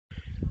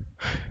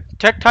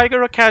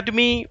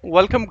TechTiger-Academy,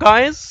 welcome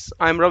guys.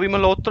 I'm Ravi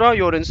Malhotra,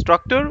 your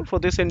instructor for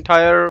this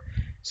entire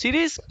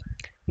series.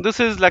 This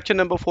is lecture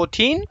number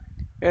 14.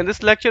 In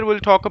this lecture,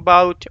 we'll talk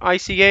about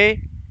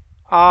ICA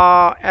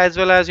as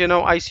well as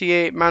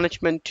ICA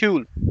Management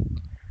Tool.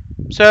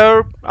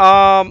 So,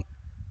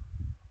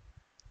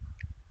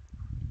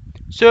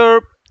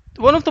 so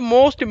one of the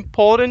most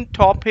important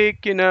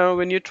topic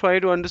when you try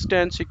to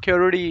understand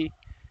security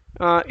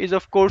is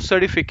of course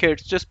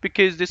certificates. Just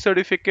because the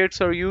certificates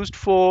are used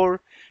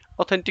for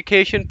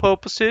authentication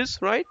purposes,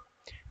 right?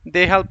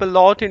 They help a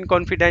lot in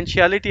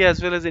confidentiality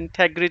as well as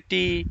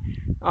integrity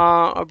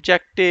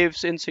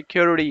objectives in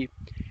security.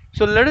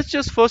 So let us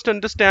just first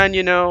understand,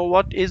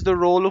 what is the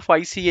role of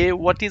ICA,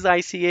 what is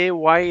ICA,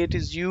 why it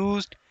is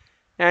used,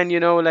 and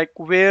like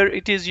where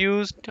it is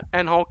used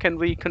and how can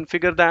we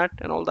configure that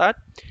and all that.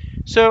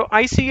 So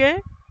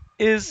ICA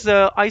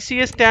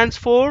stands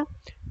for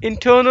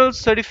Internal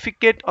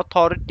Certificate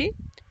Authority.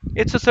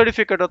 It's a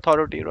certificate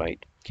authority,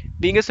 right?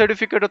 Being a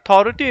certificate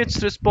authority,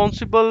 it's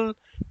responsible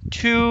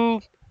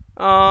to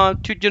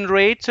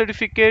generate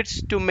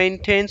certificates, to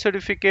maintain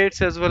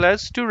certificates, as well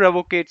as to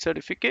revocate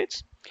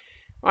certificates.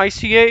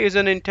 ICA is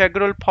an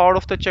integral part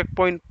of the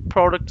Checkpoint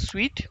product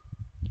suite.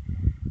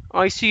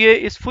 ICA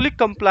is fully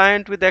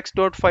compliant with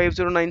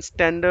X.509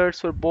 standards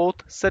for both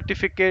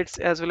certificates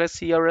as well as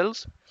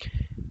CRLs.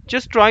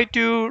 Just try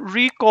to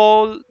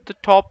recall the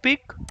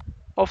topic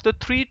of the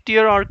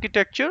three-tier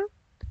architecture.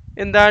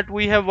 In that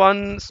we have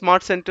one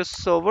smart center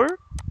server,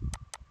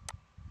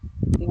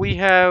 we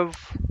have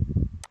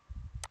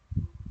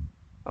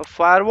a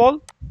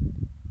firewall,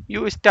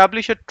 you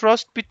establish a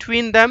trust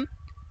between them.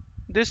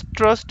 This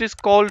trust is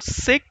called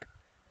SIC.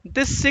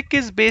 This SIC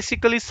is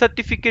basically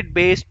certificate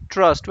based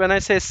trust. When I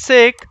say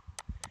SIC,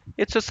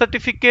 it's a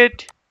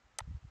certificate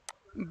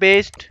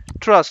based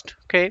trust,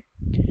 okay?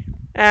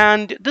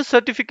 And this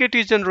certificate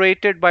is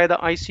generated by the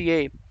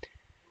ICA.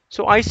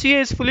 So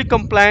ICA is fully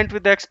compliant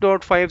with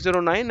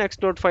X.509.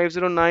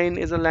 X.509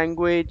 is a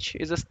language,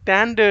 is a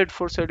standard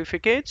for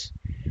certificates.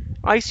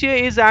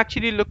 ICA is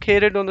actually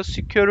located on the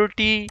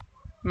security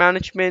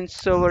management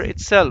server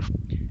itself.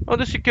 On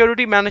the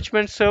security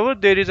management server,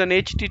 there is an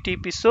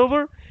HTTP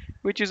server,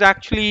 which is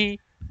actually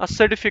a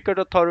certificate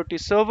authority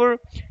server.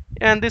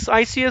 And this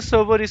ICA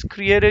server is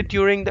created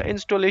during the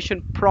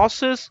installation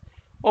process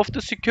of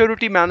the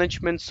security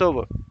management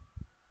server.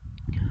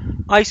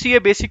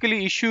 ICA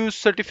basically issues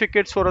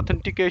certificates for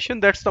authentication.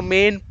 That's the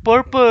main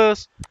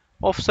purpose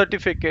of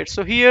certificates.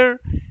 So here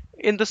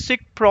in the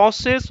SIC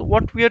process,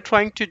 what we are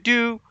trying to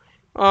do,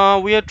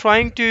 we are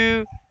trying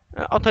to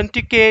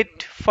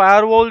authenticate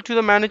firewall to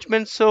the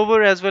management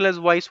server as well as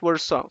vice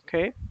versa,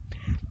 okay?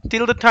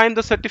 Till the time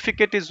the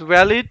certificate is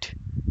valid,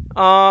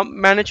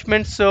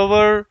 management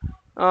server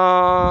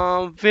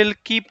will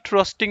keep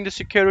trusting the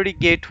security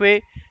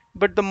gateway.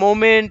 But the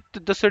moment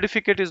the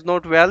certificate is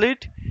not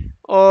valid,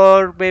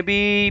 or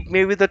maybe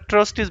the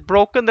trust is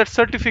broken, that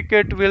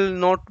certificate will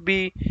not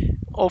be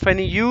of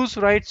any use,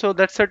 right? So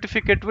that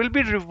certificate will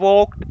be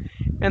revoked,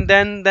 and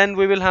then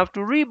we will have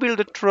to rebuild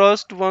the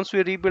trust. Once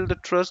we rebuild the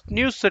trust,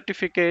 new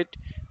certificate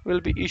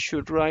will be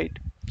issued, right?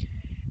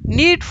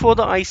 Need for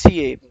the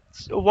ICA.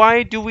 So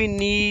why do we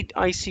need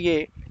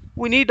ICA?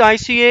 We need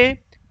ICA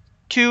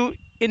to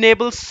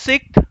enable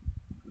SIC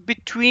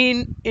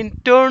between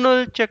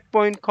internal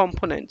checkpoint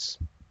components.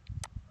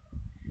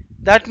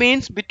 That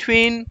means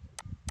between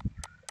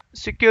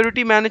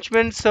security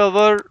management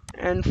server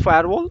and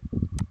firewall,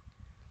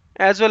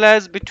 as well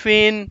as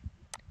between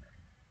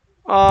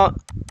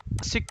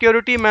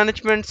security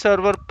management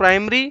server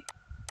primary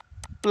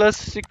plus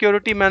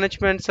security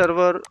management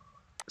server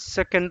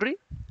secondary.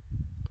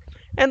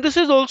 And this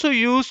is also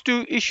used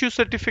to issue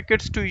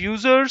certificates to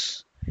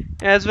users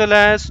as well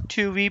as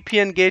to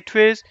VPN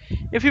gateways.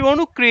 If you want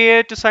to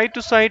create a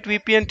site-to-site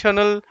VPN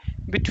tunnel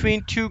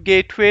between two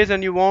gateways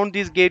and you want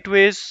these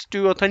gateways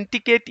to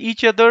authenticate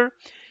each other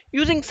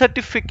using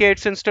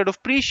certificates instead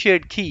of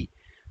pre-shared key,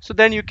 so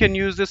then you can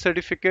use the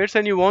certificates.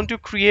 And you want to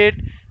create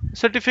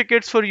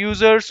certificates for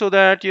users so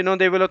that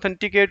they will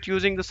authenticate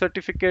using the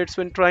certificates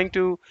when trying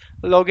to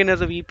log in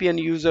as a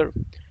VPN user.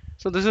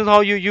 So this is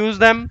how you use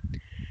them.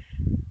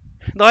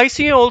 The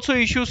ICA also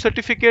issues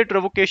certificate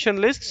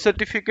revocation list.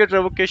 Certificate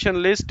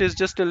revocation list is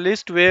just a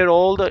list where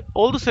all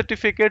the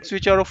certificates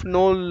which are of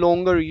no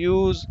longer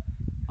use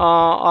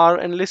are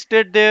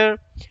enlisted there.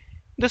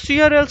 The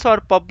CRLs are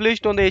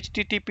published on the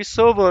HTTP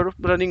server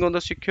running on the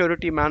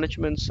security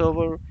management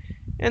server,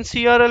 and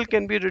CRL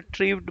can be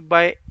retrieved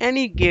by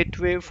any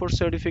gateway for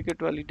certificate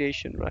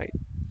validation, right?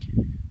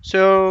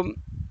 So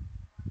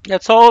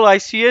that's all.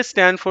 ICA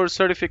stands for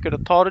Certificate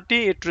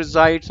Authority. It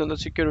resides on the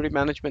security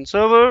management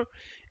server.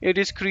 It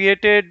is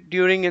created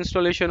during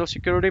installation of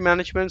security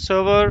management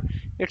server.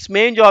 Its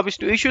main job is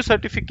to issue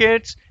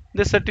certificates.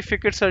 The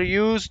certificates are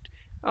used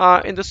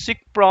in the SIC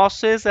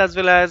process as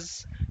well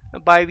as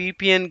by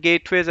VPN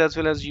gateways as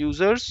well as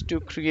users to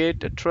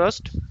create a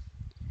trust.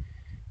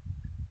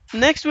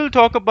 Next, we'll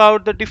talk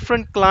about the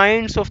different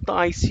clients of the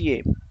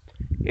ICA.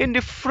 In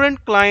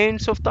different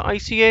clients of the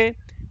ICA,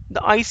 The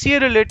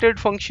ICA related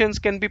functions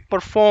can be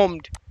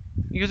performed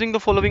using the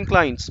following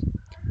clients.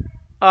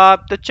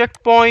 The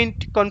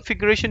checkpoint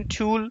configuration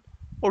tool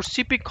or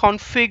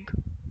cpconfig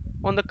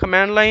on the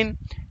command line.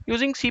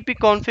 Using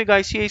cpconfig,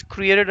 ICA is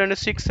created and a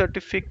SIG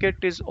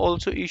certificate is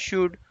also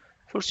issued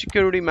for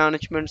security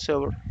management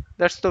server.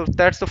 That's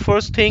the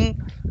first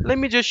thing. Let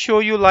me just show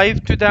you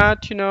live to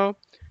that.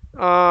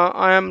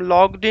 I am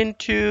logged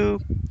into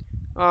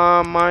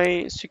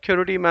my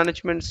security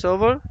management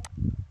server,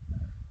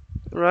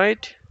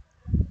 right?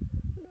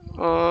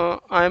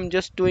 I am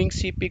just doing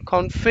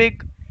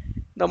cpconfig.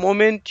 The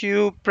moment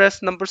you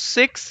press number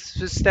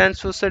 6, which stands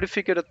for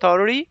certificate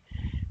authority,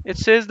 it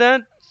says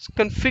that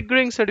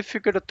configuring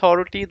certificate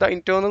authority, the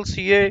internal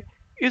CA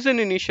isn't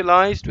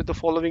initialized with the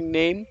following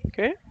name.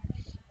 Okay.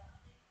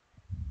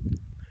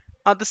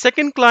 The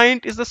second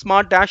client is the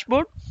smart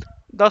dashboard.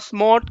 The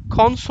smart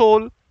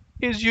console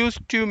is used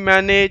to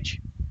manage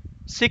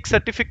SIG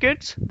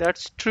certificates.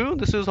 That's true.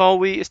 This is how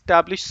we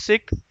establish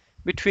SIG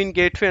between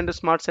gateway and the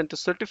smart center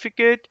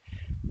certificate.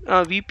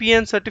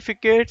 VPN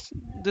certificates.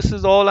 This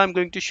is all I'm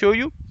going to show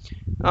you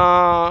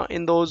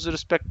in those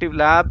respective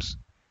labs,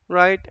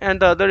 right?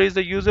 And the other is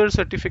the user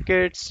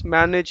certificates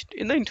managed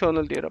in the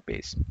internal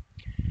database.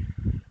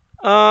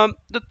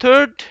 The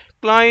third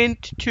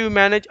client to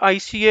manage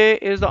ICA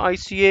is the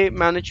ICA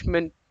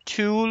Management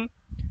Tool.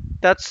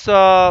 That's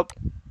the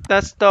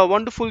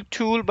wonderful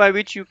tool by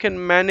which you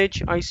can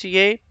manage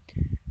ICA.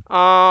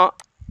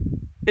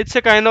 It's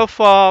a kind of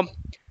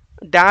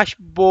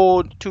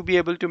dashboard to be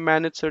able to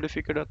manage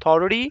certificate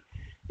authority.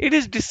 It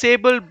is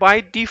disabled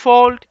by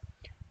default.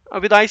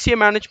 With ICA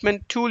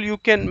Management Tool, you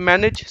can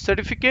manage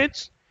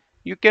certificates,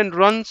 you can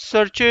run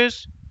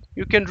searches,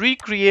 you can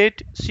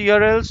recreate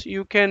CRLs,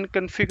 you can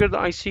configure the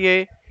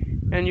ICA,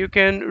 and you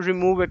can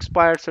remove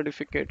expired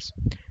certificates.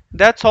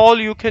 That's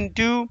all you can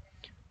do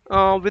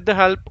with the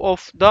help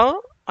of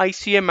the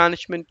ICA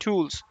Management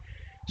Tools.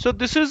 So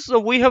this is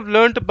we have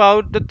learned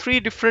about the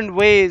three different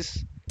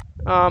ways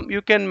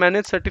you can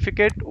manage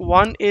certificate.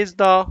 One is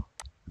the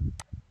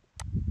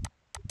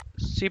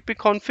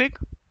cpconfig,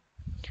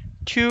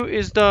 two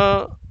is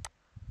the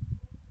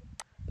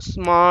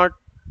smart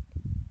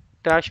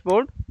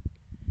dashboard,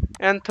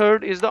 and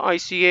third is the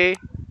ICA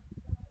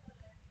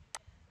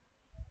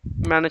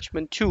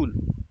Management Tool.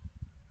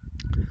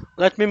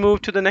 Let me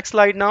move to the next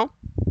slide now.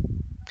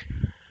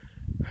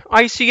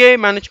 ICA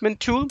Management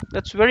Tool,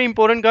 that's very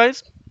important,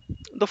 guys.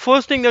 The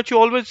first thing that you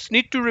always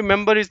need to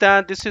remember is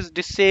that this is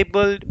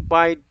disabled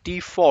by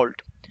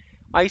default.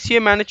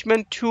 ICA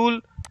Management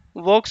Tool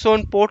works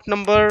on port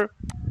number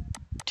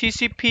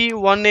TCP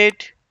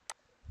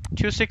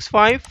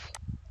 18265.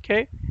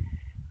 Okay.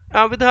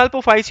 With the help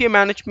of ICA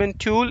Management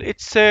Tool,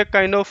 it's a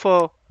kind of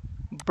a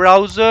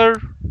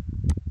browser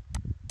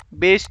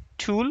based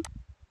tool.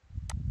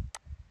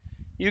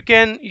 You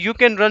can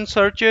run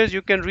searches,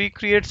 you can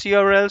recreate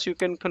CRLs, you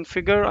can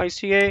configure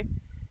ICA,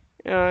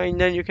 and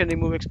then you can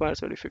remove expired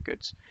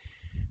certificates.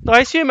 The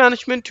ICA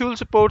Management Tool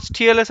supports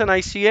TLS and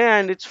ICA,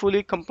 and it's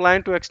fully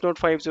compliant to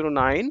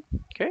X.509.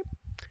 Okay.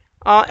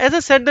 As I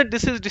said that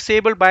this is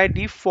disabled by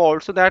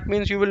default, so that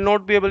means you will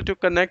not be able to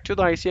connect to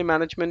the ICA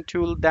Management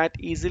Tool that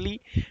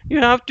easily. You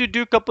have to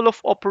do a couple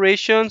of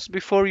operations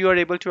before you are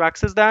able to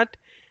access that.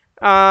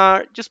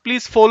 Just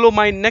please follow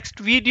my next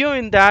video.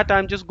 In that,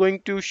 I'm just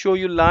going to show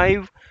you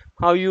live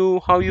how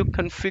you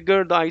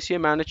configure the ICA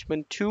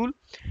Management Tool.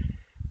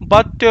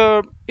 But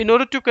in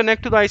order to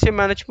connect to the ICA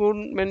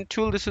Management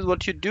Tool, this is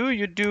what you do.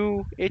 You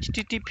do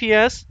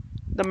HTTPS,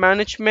 the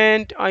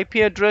management IP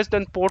address,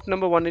 then port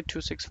number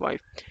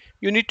 18265.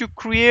 You need to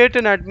create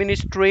an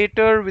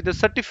administrator with a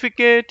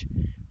certificate,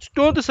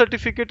 store the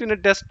certificate in a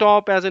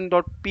desktop as in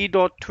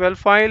 .p.12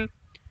 file,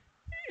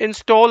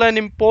 install and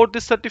import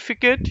this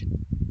certificate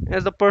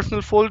as the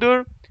personal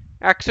folder,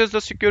 access the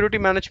security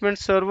management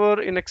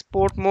server in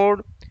export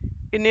mode,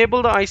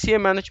 enable the ICA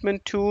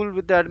Management Tool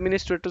with the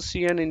administrator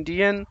CN in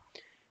DN,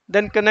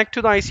 then connect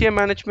to the ICA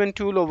Management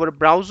Tool over a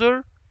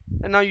browser,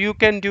 and now you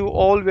can do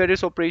all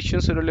various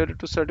operations related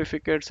to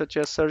certificates such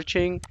as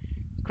searching,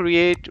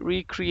 create,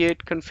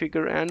 recreate,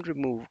 configure, and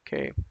remove.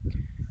 Okay,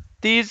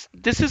 this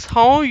is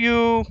how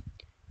you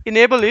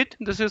enable it,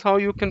 this is how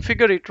you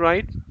configure it,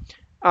 right?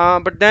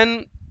 But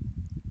then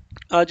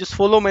just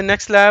follow my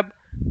next lab.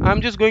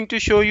 I'm just going to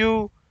show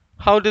you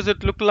how does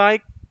it look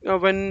like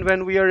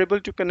when we are able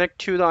to connect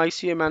to the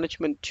ICA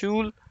Management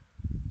Tool.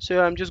 So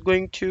I'm just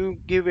going to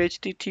give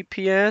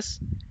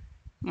HTTPS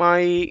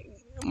my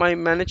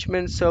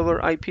management server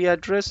IP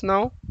address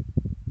now.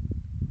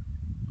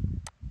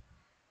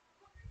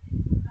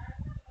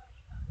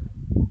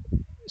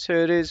 So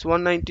it is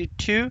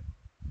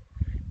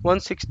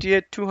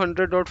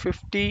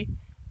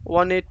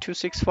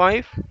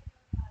 192.168.200.50.18265.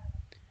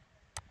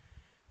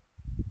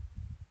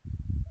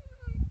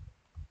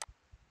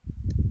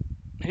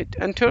 Hit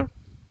enter.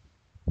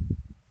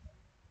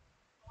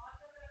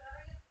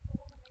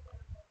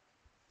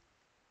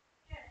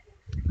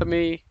 Let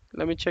me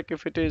check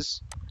if it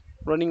is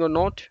running or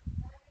not.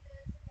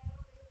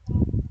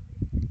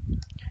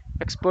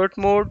 Expert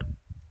mode.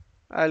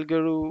 I'll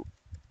go to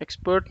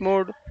expert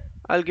mode.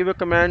 I'll give a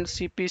command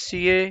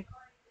cpca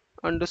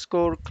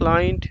underscore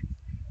client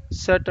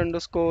set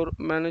underscore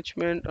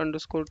management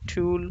underscore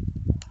tool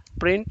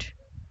print.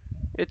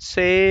 It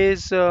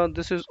says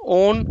this is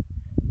on,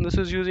 this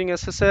is using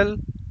SSL.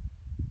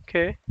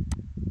 Okay,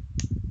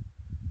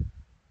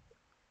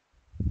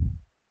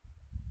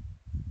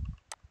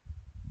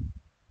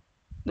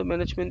 the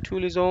management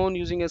tool is on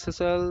using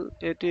SSL.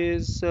 It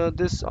is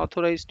this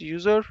authorized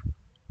user.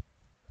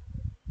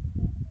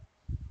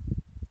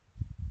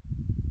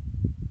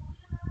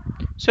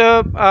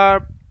 So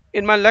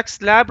in my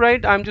next lab,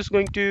 right, I'm just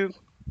going to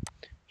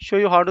show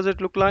you how does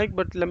it look like,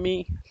 but let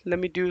me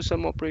do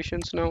some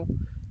operations now.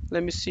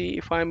 Let me see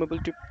if I'm able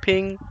to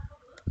ping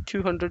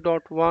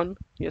 200.1.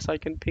 Yes, I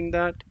can ping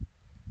that.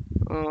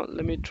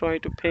 Let me try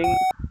to ping.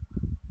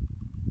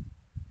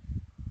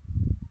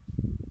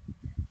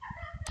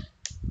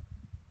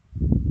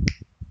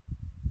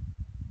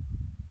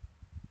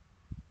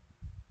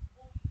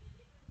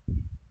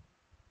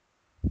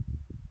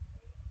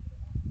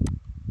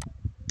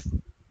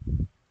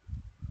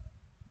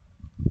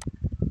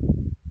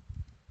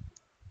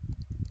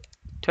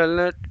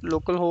 Telnet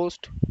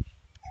localhost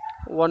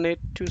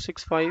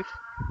 18265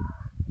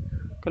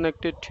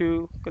 connected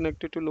to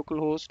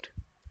localhost.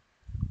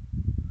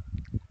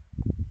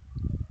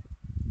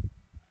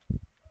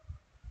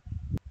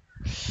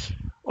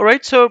 All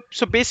right, so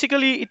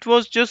basically it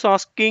was just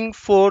asking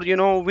for,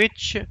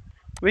 which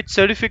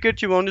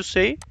certificate you want to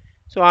say.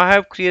 So I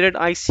have created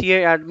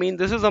ICA admin.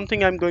 This is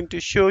something I'm going to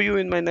show you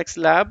in my next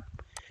lab.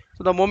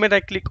 So the moment I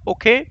click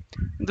OK,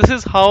 this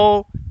is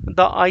how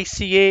the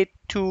ICA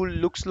tool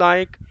looks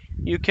like.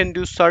 You can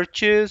do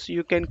searches,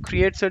 you can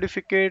create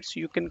certificates,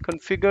 you can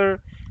configure,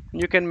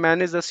 you can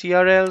manage the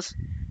CRLs.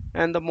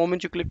 And the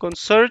moment you click on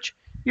search,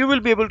 you will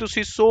be able to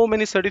see so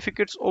many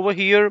certificates over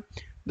here.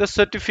 The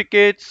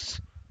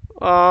certificates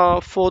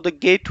for the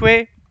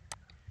gateway,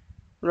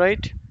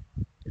 right?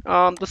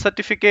 The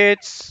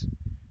certificates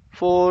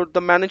for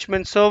the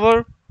management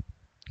server,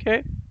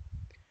 okay?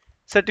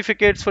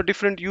 Certificates for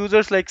different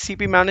users like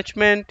CP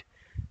management,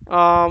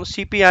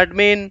 CP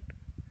admin,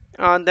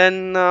 and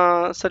then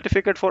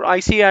certificate for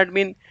ICA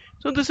admin.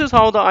 So this is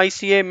how the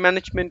ICA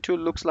management tool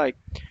looks like.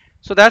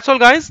 So that's all,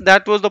 guys.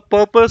 That was the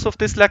purpose of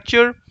this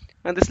lecture,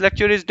 and this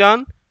lecture is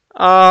done.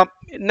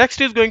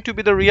 Next is going to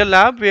be the real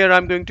lab where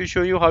I'm going to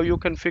show you how you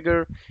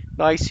configure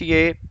the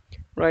ICA,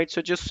 right?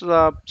 So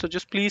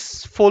just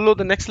please follow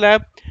the next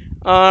lab.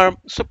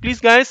 So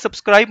please, guys,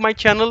 subscribe my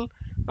channel.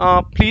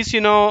 Please,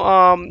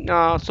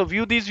 so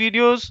view these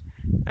videos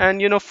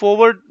and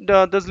forward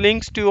those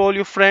links to all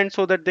your friends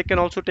so that they can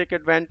also take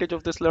advantage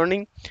of this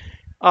learning.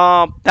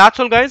 That's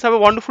all, guys. Have a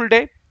wonderful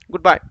day.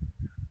 Goodbye.